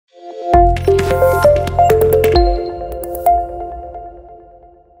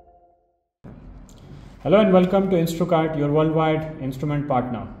Hello and welcome to Instrukart, your worldwide instrument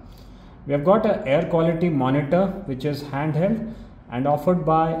partner. We have got an air quality monitor which is handheld and offered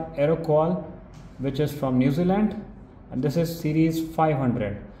by Aeroqual, which is from New Zealand, and this is series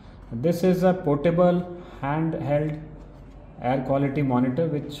 500. This is a portable handheld air quality monitor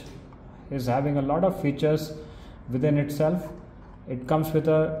which is having a lot of features within itself. It comes with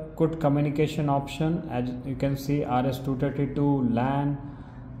a good communication option, as you can see, RS-232 LAN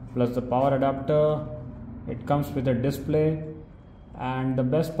plus the power adapter. It comes with a display, and the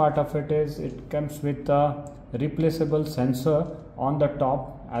best part of it is it comes with a replaceable sensor on the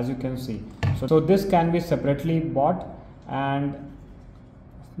top, as you can see. So this can be separately bought, and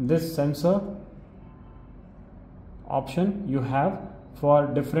this sensor option you have for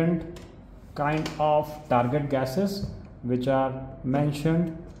different kind of target gases which are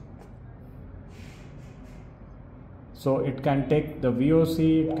mentioned. So it can take the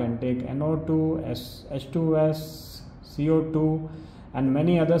VOC, it can take NO2, H2S, CO2 and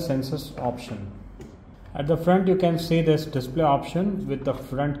many other sensors option. At the front you can see this display option with the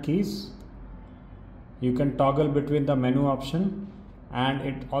front keys. You can toggle between the menu option, and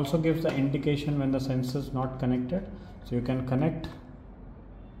it also gives the indication when the sensor is not connected. So you can connect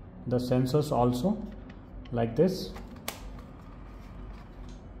the sensors also like this.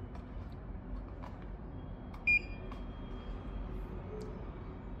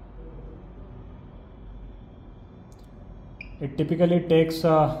 It typically takes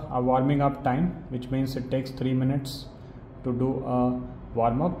a warming up time, which means it takes 3 minutes to do a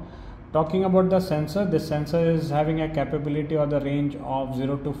warm up. Talking about the sensor, this sensor is having a capability or the range of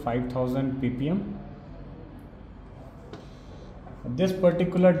 0 to 5000 ppm. This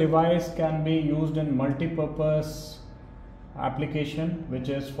particular device can be used in multi-purpose application, which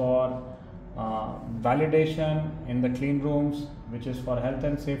is for validation in the clean rooms, which is for health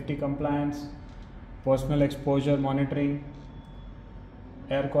and safety compliance, personal exposure monitoring,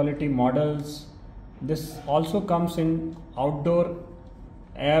 air quality models. This also comes in outdoor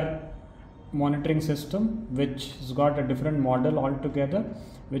air monitoring system, which has got a different model altogether,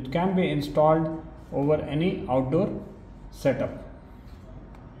 which can be installed over any outdoor setup.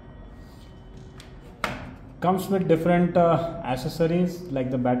 Comes with different accessories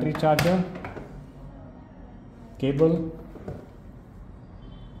like the battery charger, cable,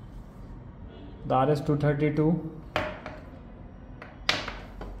 the RS-232,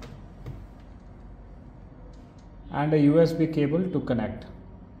 and a USB cable to connect.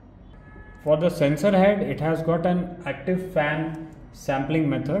 For the sensor head, it has got an active fan sampling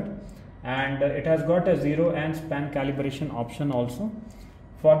method, and it has got a 0 and span calibration option also.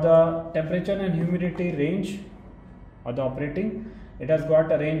 For the temperature and humidity range or the operating, it has got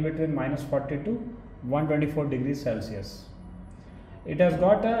a range between -40 to 124 degrees Celsius. It has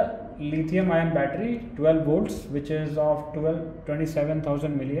got a lithium ion battery 12 volts, which is of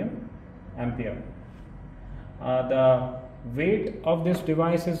 27,000 milliampere. The weight of this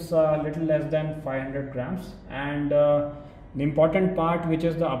device is a little less than 500 grams, and the important part, which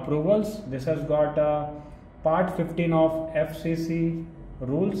is the approvals, this has got part 15 of FCC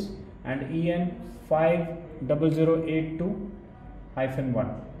rules and EN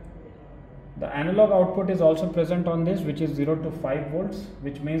 50082-1. The analog output is also present on this, which is 0 to 5 volts,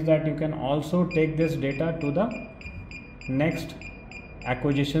 which means that you can also take this data to the next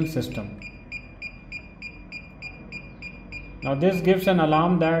acquisition system. Now this gives an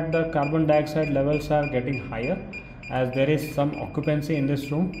alarm that the carbon dioxide levels are getting higher, as there is some occupancy in this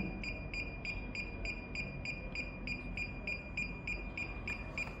room.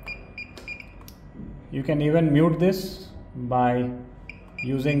 You can even mute this by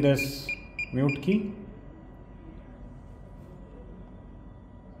using this mute key.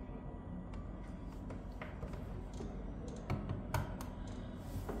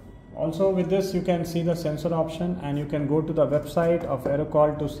 Also with this you can see the sensor option, and you can go to the website of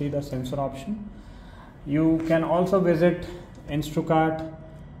Aeroqual to see the sensor option. You can also visit Instrukart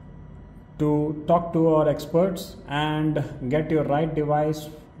to talk to our experts and get your right device,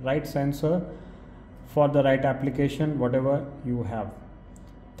 right sensor for the right application, whatever you have.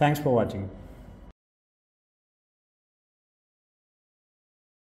 Thanks for watching.